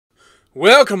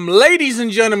Welcome, ladies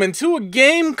and gentlemen, to a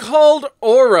game called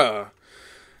Aura.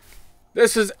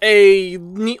 This is a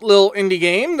neat little indie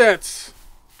game that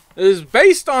is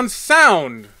based on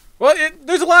sound. Well,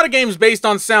 there's a lot of games based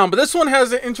on sound, but this one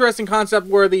has an interesting concept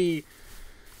where the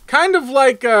kind of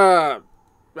like echo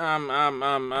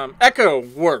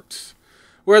works,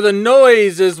 where the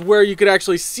noise is where you could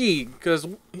actually see. Because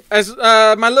as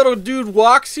my little dude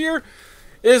walks here,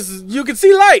 you can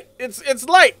see light. It's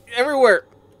light everywhere.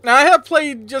 Now, I have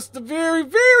played just the very,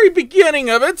 very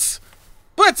beginning of it,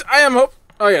 but I am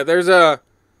oh yeah, there's this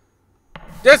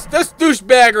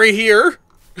douchebag right here.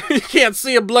 You can't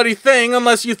see a bloody thing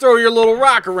unless you throw your little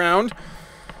rock around.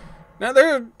 Now,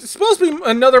 there's supposed to be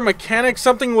another mechanic,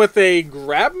 something with a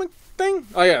grab thing.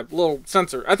 Oh yeah, little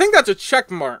sensor. I think that's a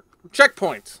checkpoint.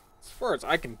 As far as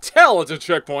I can tell, it's a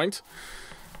checkpoint.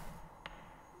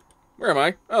 Where am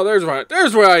I? Oh, there's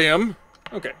where I am.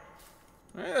 Okay.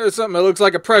 There's something that looks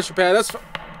like a pressure pad. That's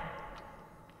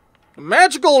a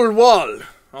magical wall.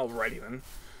 Alrighty then.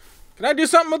 Can I do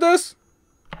something with this?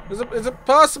 Is it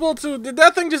possible to... Did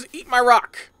that thing just eat my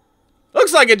rock?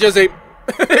 Looks like it just ate...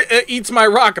 it eats my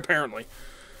rock, apparently.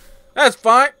 That's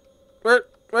fine. Where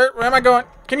am I going?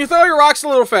 Can you throw your rocks a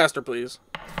little faster, please?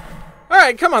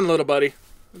 Alright, come on, little buddy.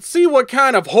 Let's see what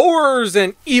kind of horrors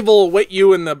and evil await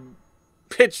you in the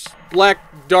pitch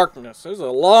black darkness. There's a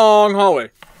long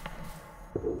hallway.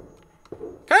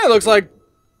 Kind of looks like...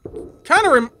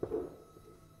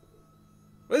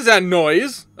 What is that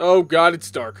noise? Oh god, it's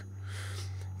dark.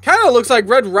 Kind of looks like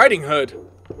Red Riding Hood.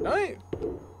 Alright,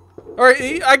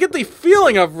 I get the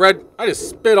feeling of Red... I just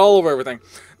spit all over everything.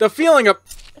 The feeling of...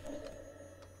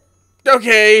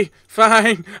 Okay,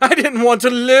 fine. I didn't want to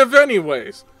live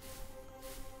anyways.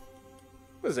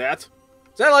 What is that?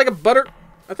 Is that like a butter...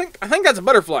 I think that's a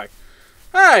butterfly.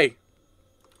 Hey!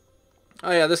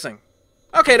 Oh yeah, this thing.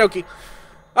 Okay, dokie.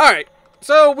 Alright,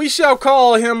 so we shall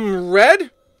call him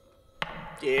Red?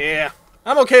 Yeah,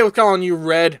 I'm okay with calling you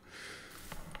Red.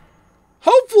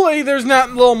 Hopefully there's not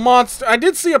a little monster. I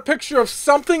did see a picture of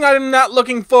something I'm not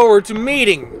looking forward to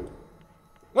meeting.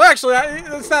 Well, actually,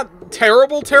 it's not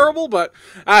terrible, but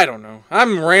I don't know.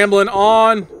 I'm rambling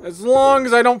on. As long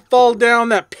as I don't fall down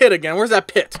that pit again. Where's that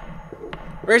pit?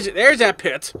 There's that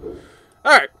pit.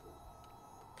 Alright.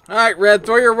 Alright, Red,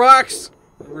 throw your rocks.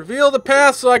 Reveal the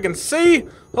path so I can see.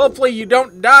 Hopefully you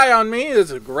don't die on me. This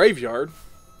is a graveyard.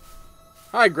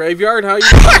 Hi, graveyard. How you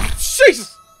doing? Ah,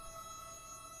 Jesus!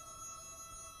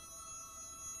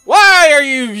 Why are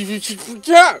you...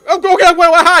 Oh, okay,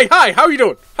 well, hi. How are you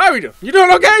doing? You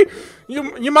doing okay?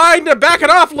 You mind backing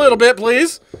off a little bit,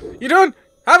 please? You doing...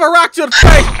 Have a rock to the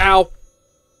face. Ow.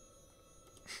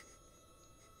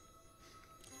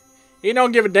 He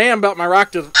don't give a damn about my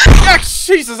rock to the... Ah,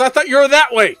 Jesus, I thought you were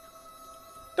that way.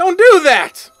 Don't do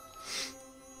that!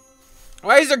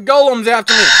 Why is there golems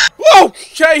after me? Whoa!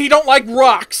 Okay, he don't like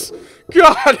rocks.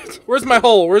 God! Where's my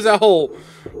hole? Where's that hole?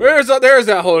 There's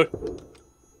that hole.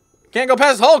 Can't go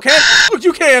past the hole, can? Oh,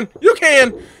 you can!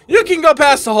 You can go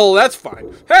past the hole. That's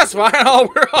fine. That's fine. Oh,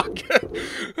 we're all good.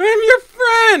 I'm your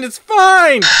friend. It's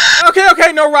fine.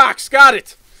 Okay, no rocks. Got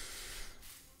it.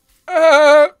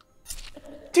 Damn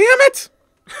it!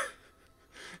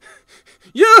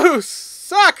 You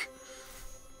suck!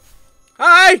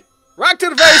 Hi! Rock to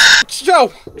the face! Joe!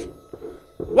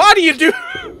 Why do you do...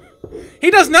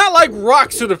 He does not like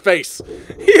rocks to the face.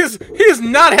 He is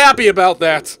not happy about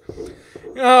that.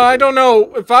 I don't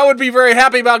know if I would be very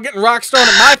happy about getting rocks thrown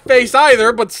at my face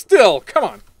either, but still, come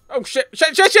on. Oh, shit.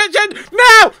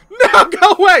 No! No,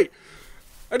 go away!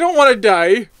 I don't want to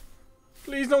die.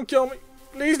 Please don't kill me.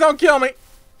 Please don't kill me.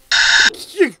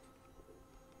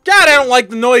 God, I don't like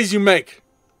the noise you make.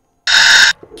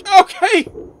 Okay.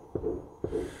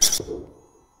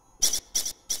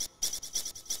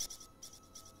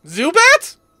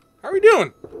 Zubat? How are we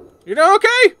doing? You doing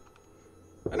okay?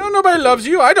 I know nobody loves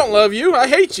you. I don't love you. I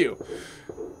hate you.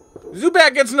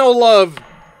 Zubat gets no love.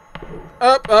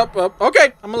 Up.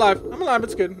 Okay, I'm alive.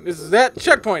 It's good. This is that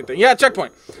checkpoint thing. Yeah,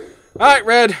 checkpoint. Alright,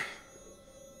 Red.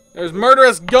 There's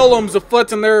murderous golems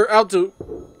afoot and they're out to...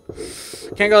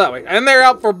 Can't go that way. And they're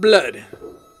out for blood.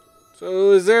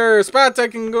 So is there a spot I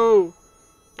can go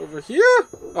over here?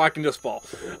 Oh, I can just fall.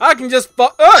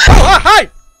 Oh,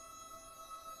 hi!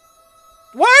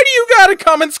 Why do you gotta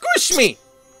come and squish me?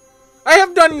 I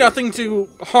have done nothing to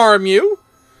harm you.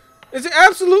 Is it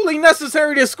absolutely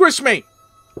necessary to squish me?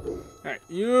 Alright,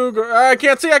 you go. I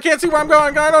can't see where I'm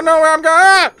going. I don't know where I'm going.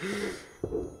 Ah!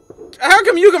 How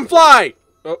come you can fly?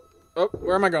 Oh,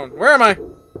 where am I going? Where am I?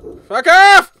 Fuck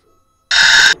off!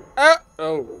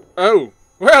 Oh.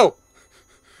 Well,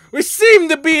 we seem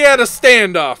to be at a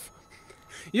standoff.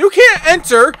 You can't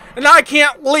enter, and I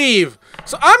can't leave.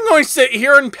 So I'm going to sit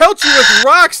here and pelt you with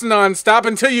rocks nonstop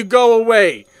until you go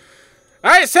away.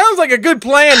 Alright, sounds like a good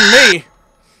plan to me.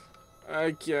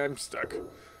 I'm stuck.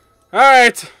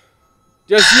 Alright.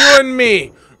 Just you and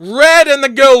me. Red and the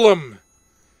golem.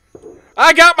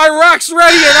 I got my rocks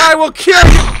ready and I will kill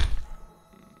you.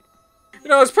 You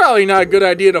know, it's probably not a good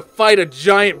idea to fight a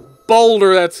giant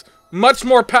boulder that's much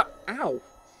more Ow.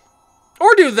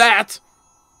 Or do that.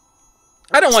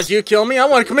 I don't want you to kill me. I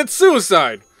want to commit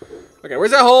suicide. Okay,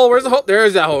 where's that hole? Where's the hole?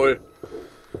 There's that hole.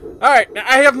 Alright,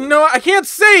 I can't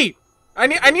see. I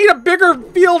need a bigger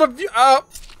field of view.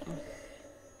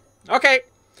 Okay.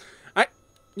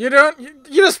 You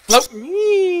just float.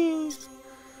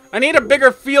 I need a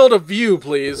bigger field of view,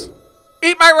 please.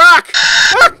 Eat my rock!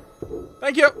 Ah!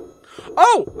 Thank you.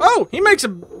 Oh, he makes a...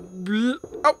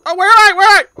 Oh, where am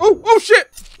I? Oh,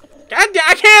 shit! God,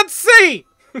 I can't see!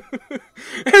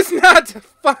 It's not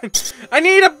fun. I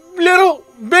need a little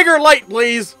bigger light,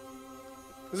 please.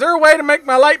 Is there a way to make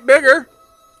my light bigger?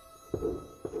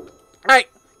 Alright,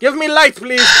 give me light,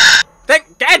 please.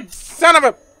 Thank God, son of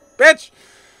a bitch.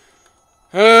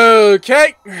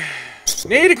 Okay.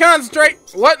 Need to concentrate.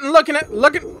 Wasn't looking.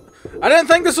 I didn't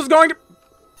think this was going to...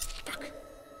 Fuck.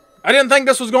 I didn't think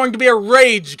this was going to be a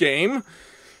rage game.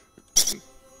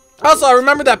 Also, I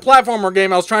remember that platformer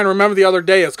game I was trying to remember the other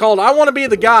day. It's called I Want to Be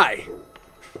the Guy.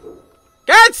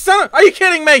 God, son of... Are you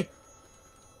kidding me?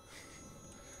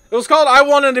 It was called I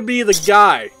Wanted to Be the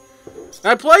Guy.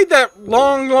 I played that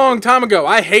long time ago.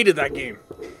 I hated that game.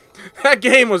 That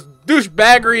game was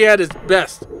douchebaggery at its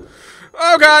best.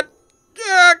 Oh, God.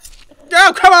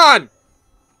 Oh, come on!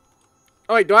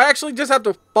 Oh, wait, do I actually just have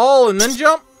to fall and then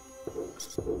jump?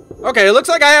 Okay, it looks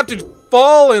like I have to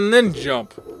fall and then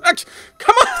jump.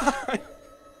 Come on!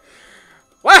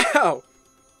 Wow!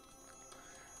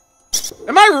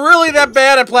 Am I really that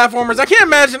bad at platformers? I can't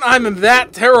imagine I'm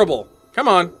that terrible. Come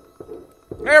on.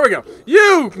 There we go.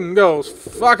 You can go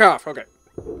fuck off. Okay.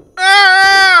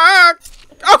 Oh,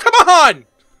 come on!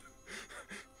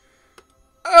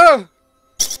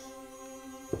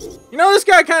 You know, this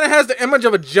guy kind of has the image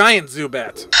of a giant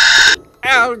Zubat.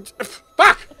 Ouch.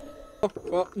 Fuck!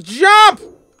 Well, jump!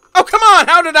 Oh, come on!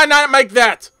 How did I not make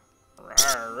that?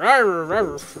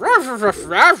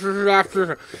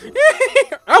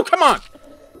 Oh, come on!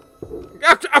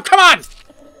 Oh, come on!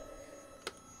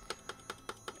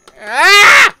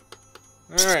 Ah!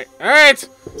 Alright.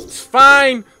 It's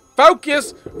fine.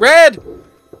 Focus. Red.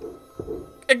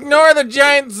 Ignore the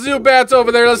giant Zubats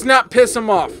over there. Let's not piss him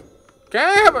off. Can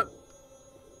I have a...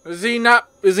 Is he not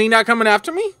coming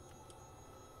after me?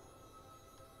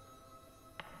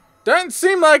 Doesn't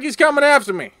seem like he's coming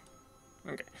after me.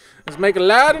 Okay. Let's make a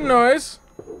loud noise.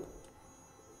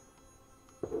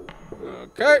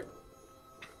 Okay.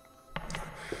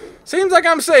 Seems like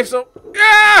I'm safe, so...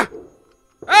 Ah!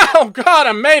 Oh, God,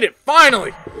 I made it.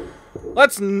 Finally.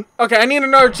 Okay, I need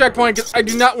another checkpoint because I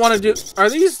do not want to do... Are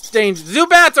these dangerous?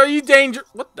 Zubats, are you dangerous?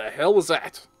 What the hell was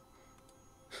that?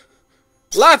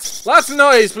 Lots of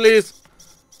noise, please.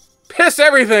 Piss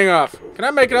everything off. Can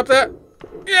I make it up there?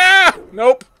 Yeah!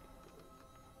 Nope.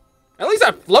 At least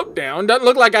I float down. Doesn't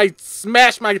look like I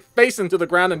smash my face into the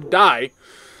ground and die.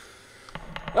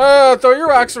 Throw your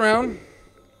rocks around.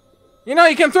 You know,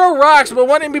 you can throw rocks, but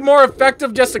wouldn't it be more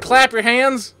effective just to clap your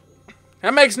hands?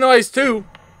 That makes noise, too.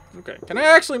 Okay, can I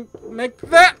actually make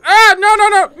that? Ah, no!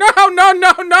 No!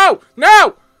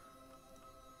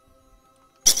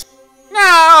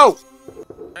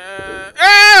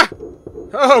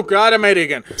 Oh, God, I made it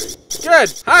again.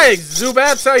 Good. Hi,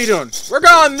 Zubats. How you doing? We're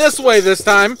going this way this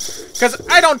time, because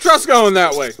I don't trust going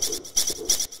that way.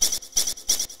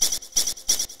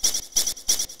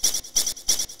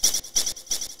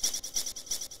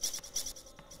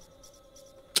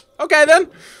 Okay, then.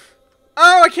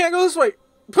 Oh, I can't go this way.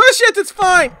 Push it, it's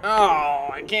fine. Oh,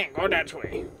 I can't go that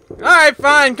way. Alright,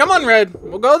 fine. Come on, Red.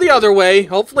 We'll go the other way.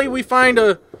 Hopefully we find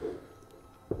a...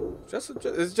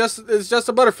 It's just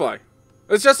a butterfly.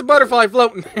 It's just a butterfly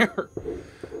floating there.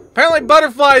 Apparently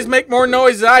butterflies make more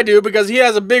noise than I do because he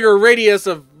has a bigger radius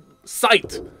of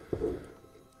sight.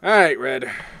 Alright, Red.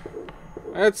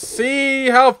 Let's see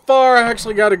how far I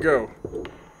actually gotta go.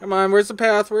 Come on, where's the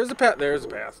path? Where's the path? There's the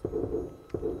path. Oh,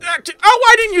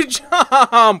 why didn't you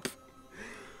jump?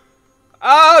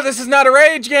 Oh, this is not a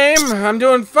rage game. I'm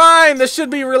doing fine. This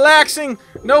should be relaxing.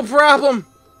 No problem.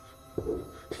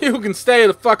 You can stay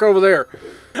the fuck over there.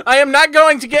 I am not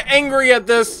going to get angry at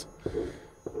this.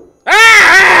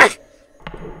 Ah!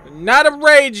 Not a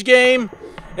rage game.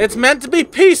 It's meant to be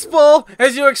peaceful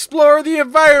as you explore the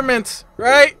environment,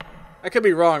 right? I could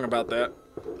be wrong about that.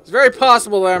 It's very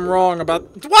possible that I'm wrong about...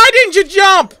 Why didn't you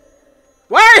jump?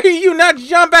 Why are you not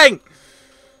jumping?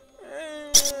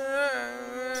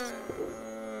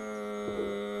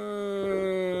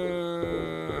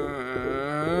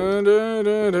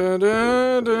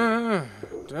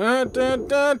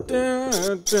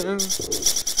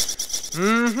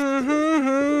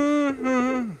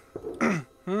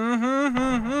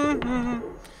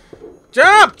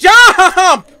 Jump!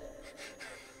 Jump!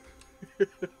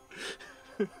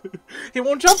 He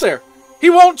won't jump there. He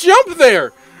won't jump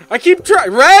there. I keep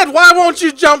trying. Red, why won't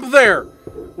you jump there?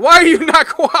 Why are you not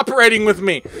cooperating with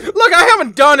me? Look, I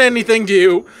haven't done anything to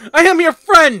you. I am your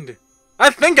friend. I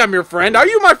think I'm your friend. Are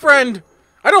you my friend?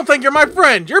 I don't think you're my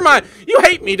friend. You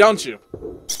hate me, don't you?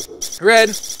 Red.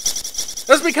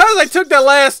 That's because I took that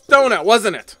last donut,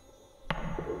 wasn't it?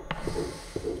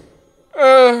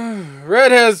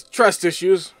 Red has trust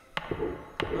issues.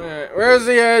 Alright, where's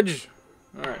the edge?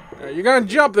 Alright, you're gonna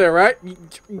jump there, right?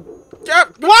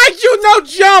 Jump. Why'd you no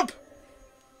jump?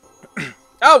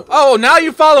 Oh, now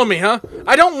you follow me, huh?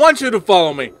 I don't want you to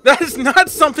follow me. That is not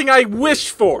something I wish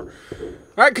for.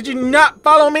 Alright, could you not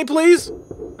follow me, please?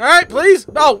 Alright, please?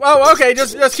 Oh, okay,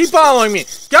 just keep following me.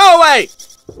 Go away!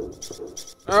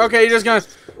 Okay, you're just gonna...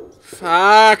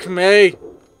 Fuck me.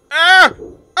 Oh!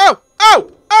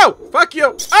 Fuck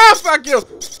you! Oh, fuck you!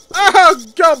 Oh,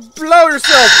 go blow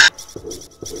yourself!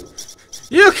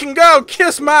 You can go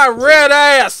kiss my red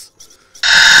ass!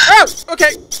 Oh,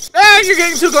 okay. Ah, you're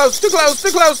getting too close, too close,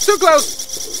 too close, too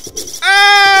close!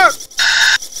 Ah!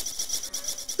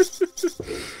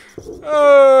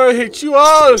 Oh, I hate you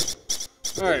all!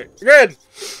 Alright, good.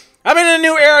 I'm in a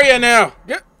new area now.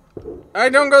 I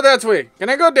don't go that way. Can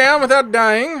I go down without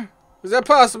dying? Is that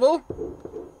possible?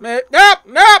 Nope!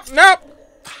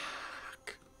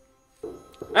 Fuck.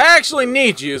 I actually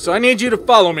need you, so I need you to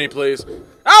follow me, please.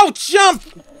 Oh, jump!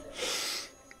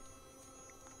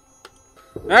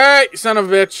 Alright, you son of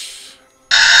a bitch.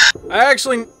 I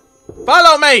actually...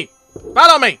 Follow me!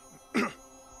 Follow me!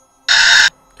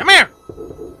 Come here!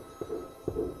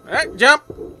 Alright, jump.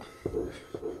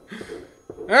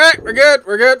 Alright, we're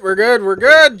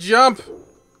good. Jump.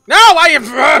 No, I am...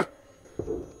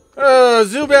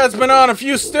 Zubat's been on a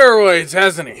few steroids,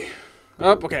 hasn't he?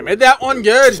 Oh, okay, made that one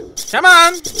good. Come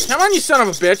on, you son of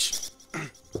a bitch.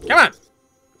 Come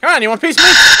on, you want a piece of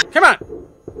me? Come on.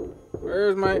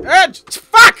 Where's my edge?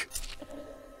 Fuck!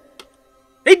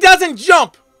 He doesn't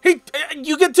jump.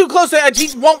 You get too close to the edge, he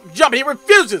won't jump. He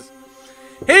refuses.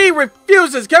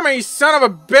 Come here, you son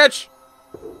of a bitch.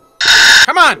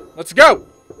 Come on, let's go.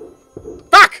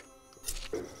 Fuck!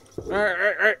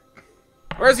 Alright.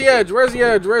 Where's the edge?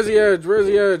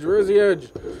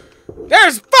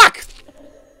 There's... Fuck!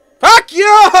 Fuck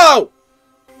you!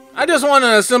 I just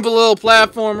wanted a simple little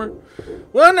platformer.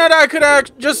 One that I could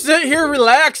just sit here,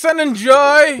 relax, and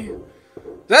enjoy.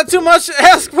 Is that too much to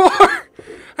ask for?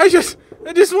 I just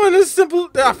want a simple...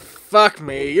 Ah, fuck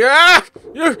me. Yeah!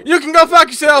 You can go fuck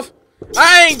yourself.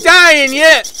 I ain't dying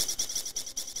yet.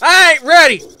 I ain't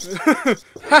ready.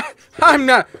 I'm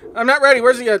not ready.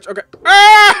 Where's the edge? Okay.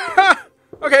 Ah!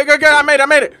 Okay, good. I made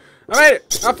it.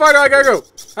 How far do I gotta go?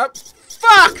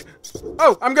 Fuck!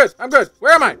 Oh, I'm good.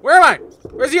 Where am I?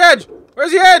 Where's the edge?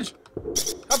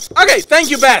 Okay, thank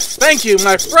you, bats. Thank you,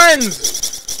 my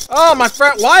friends. Oh, my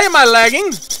friend. Why am I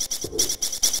lagging?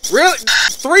 Really?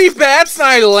 3 bats and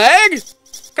I lag?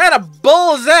 What kind of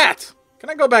bull is that? Can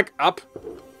I go back up?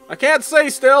 I can't stay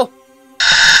still.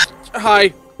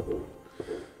 Hi.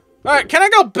 Alright, can I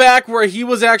go back where he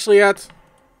was actually at?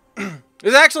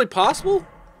 Is it actually possible?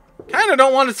 Kinda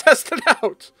don't want to test it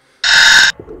out.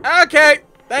 Okay,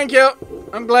 thank you.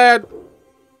 I'm glad.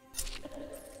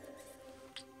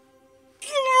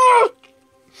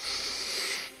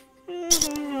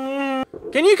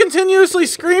 Can you continuously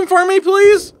scream for me,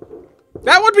 please?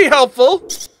 That would be helpful.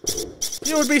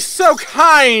 You would be so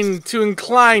kind to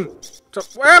incline to...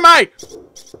 Where am I?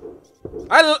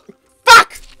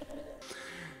 Fuck!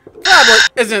 Probably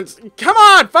isn't. Come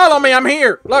on, follow me. I'm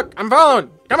here. Look, I'm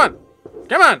following. Come on,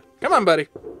 buddy.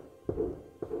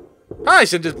 Probably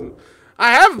should just...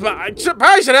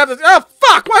 probably should have this... Oh,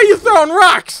 fuck! Why are you throwing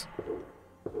rocks?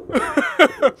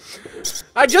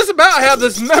 I just about have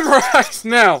this memorized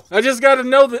now. I just gotta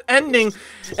know the ending.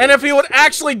 And if he would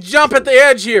actually jump at the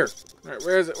edge here. Alright,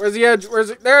 where is it? Where's the edge? Where's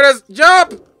it? There it is.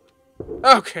 Jump!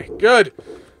 Okay, good.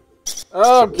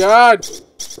 Oh, God.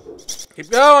 Keep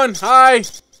going. Hi.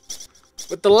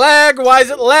 With the lag, why is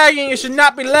it lagging? It should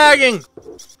not be lagging.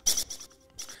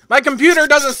 My computer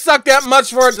doesn't suck that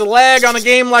much for it to lag on a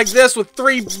game like this with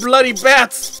 3 bloody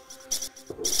bats.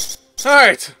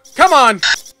 Alright, come on.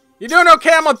 You doing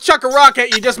okay? I'm gonna chuck a rock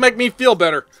at you, just make me feel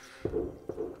better.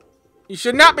 You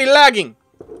should not be lagging.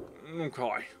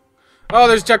 Okay. Oh,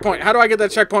 there's a checkpoint. How do I get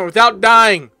that checkpoint without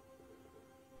dying?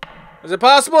 Is it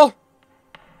possible?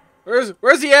 Where's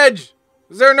the edge?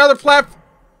 Is there another platform?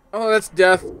 Oh, that's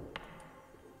death.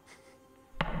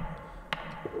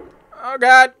 Oh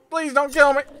God, please don't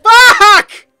kill me.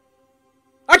 Fuck!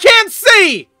 I can't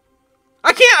see!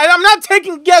 I'm not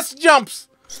taking guess jumps.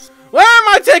 Why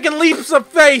am I taking leaps of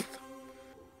faith?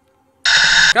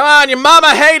 Come on, your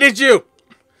mama hated you.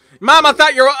 Mama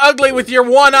thought you were ugly with your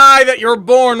one eye that you were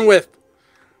born with.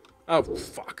 Oh,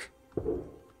 fuck.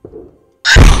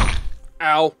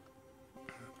 Ow.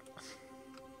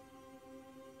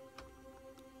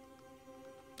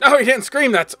 Oh, he didn't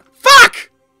scream, that's... Fuck!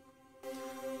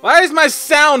 Why is my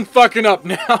sound fucking up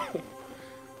now?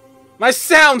 My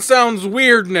sound sounds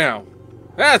weird now.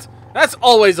 That's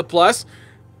always a plus.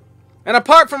 And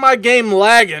apart from my game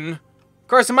lagging, of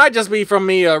course, it might just be from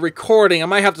me recording. I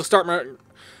might have to start my...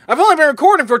 I've only been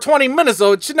recording for 20 minutes,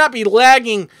 though. It should not be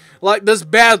lagging like this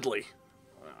badly.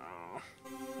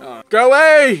 Go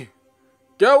away!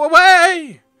 Go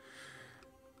away!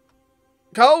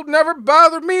 Cold never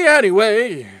bothered me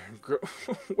anyway. Go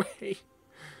away.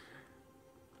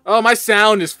 Oh, my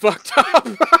sound is fucked up.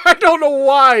 I don't know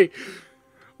why.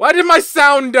 Why did my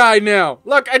sound die now?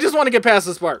 Look, I just want to get past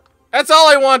this part. That's all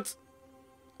I want.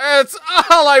 That's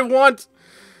all I want.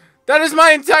 That is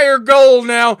my entire goal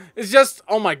now. It's just...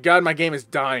 Oh my God, my game is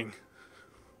dying.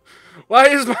 Why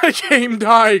is my game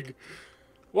dying?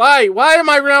 Why? Why am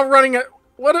I now running at...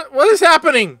 What is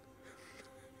happening?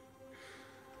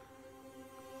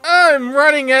 I'm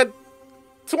running at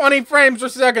 20 frames per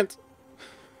second.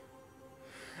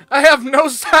 I have no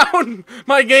sound.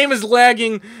 My game is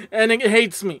lagging and it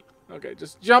hates me. Okay,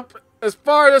 just jump as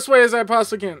far this way as I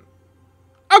possibly can.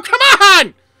 Oh, come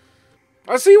on!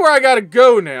 I see where I gotta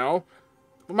go now.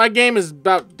 But my game is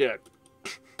about dead.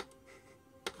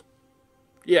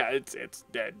 Yeah, it's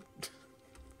dead.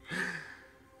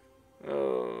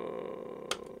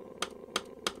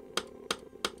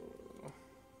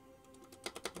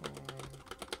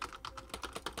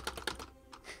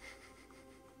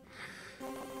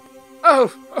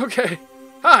 Oh, okay.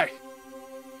 Hi.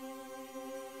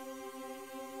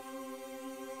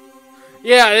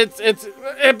 Yeah,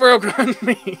 it broke on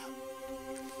me.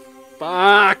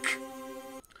 Fuck.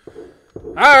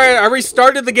 Alright, I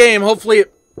restarted the game. Hopefully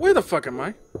where the fuck am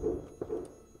I?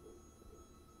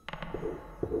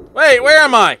 Wait, where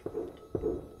am I?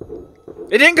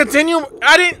 It didn't continue?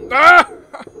 I didn't...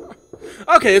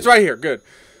 Okay, it's right here. Good.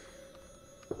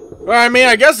 Well, I mean,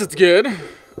 I guess it's good.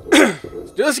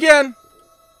 Let's do this again.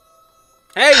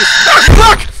 Hey,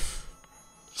 fuck!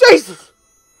 Jesus!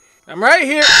 I'm right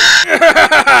here.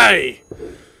 Hey!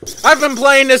 I've been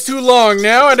playing this too long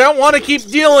now. I don't want to keep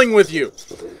dealing with you.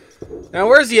 Now,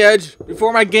 where's the edge?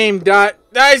 Before my game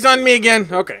dies on me again.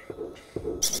 Okay.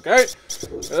 Okay. So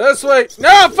this way.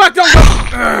 No, fuck, don't go!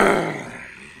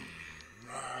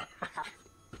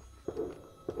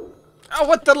 Oh,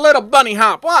 what the little bunny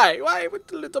hop? Why? Why with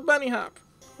the little bunny hop?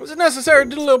 Was it necessary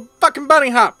to do a little fucking bunny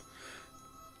hop?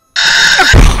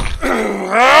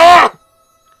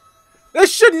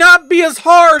 This should not be as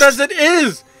hard as it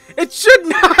is. It should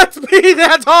not be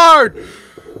that hard.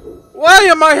 Why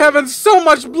am I having so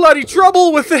much bloody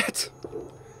trouble with it?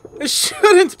 It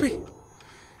shouldn't be.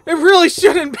 It really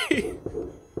shouldn't be.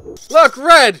 Look,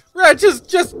 Red,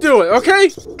 just do it, okay?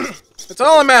 That's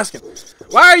all I'm asking.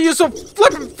 Why are you so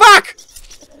flippin' fuck?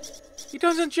 He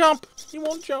doesn't jump. He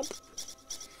won't jump.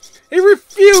 He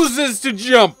refuses to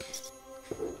jump.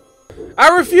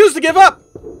 I refuse to give up.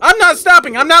 I'm not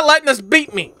stopping. I'm not letting this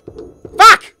beat me.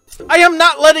 Fuck! I am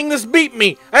not letting this beat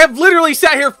me. I have literally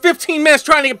sat here 15 minutes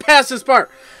trying to get past this part.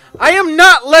 I am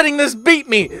not letting this beat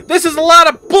me. This is a lot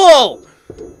of bull.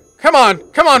 Come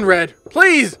on, Red.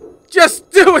 Please,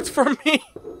 just do it for me.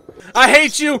 I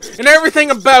hate you and everything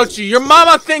about you. Your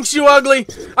mama thinks you ugly.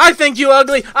 I think you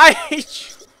ugly. I hate you.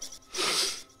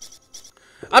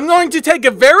 I'm going to take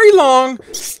a very long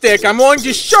stick. I'm going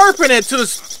to sharpen it to the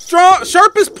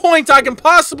sharpest point I can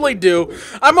possibly do.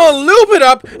 I'm going to loop it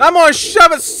up. I'm going to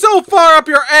shove it so far up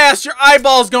your ass, your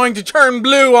eyeball's going to turn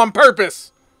blue on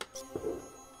purpose.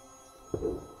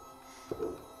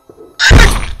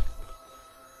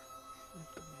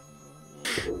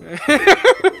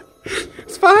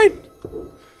 It's fine.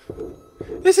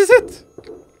 This is it.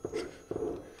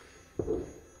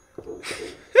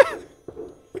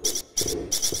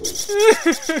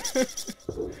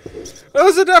 What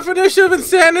was the definition of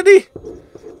insanity?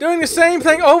 Doing the same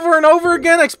thing over and over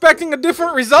again, expecting a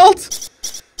different result?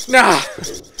 Nah,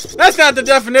 that's not the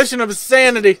definition of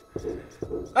insanity.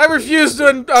 I refuse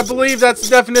to believe that's the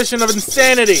definition of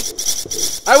insanity.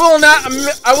 I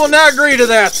will not agree to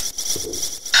that.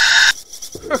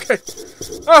 Okay.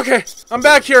 Okay. I'm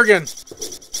back here again.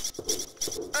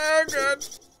 Oh, God.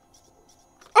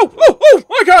 Oh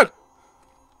my God.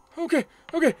 Okay.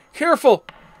 Okay. Careful.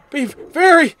 Be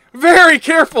very, very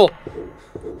careful.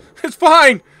 It's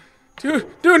fine. Do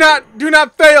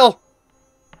not fail.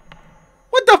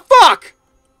 What the fuck?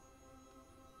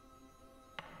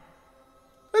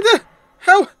 What the?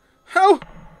 How?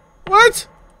 What?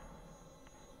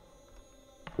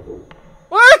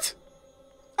 What?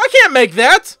 I can't make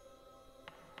that.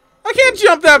 I can't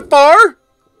jump that far.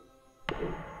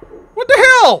 What the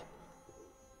hell?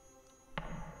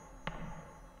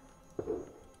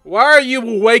 Why are you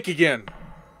awake again?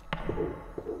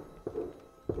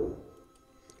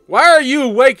 Why are you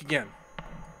awake again?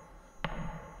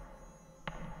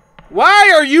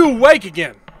 Why are you awake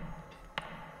again?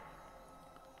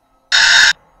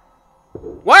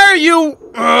 Why are you...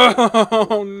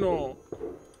 Oh, no.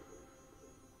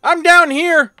 I'm down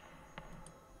here.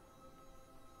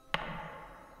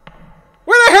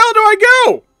 Where the hell do I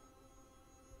go?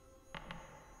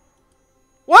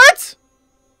 What?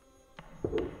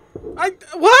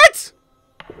 What?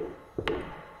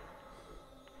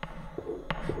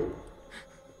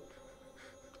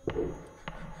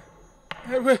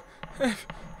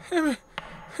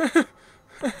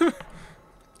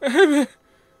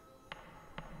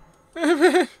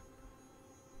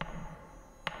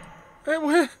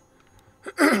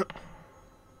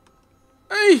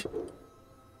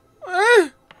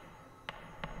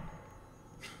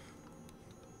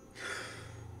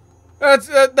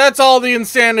 That's all the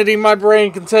insanity my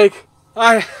brain can take.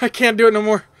 I can't do it no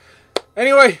more.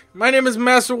 Anyway, my name is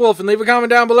Master Wolf, and leave a comment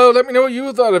down below. Let me know what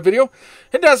you thought of the video.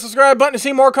 Hit that subscribe button to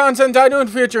see more content I do in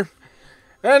the future.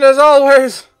 And as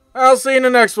always, I'll see you in the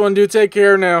next one. Do take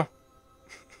care now.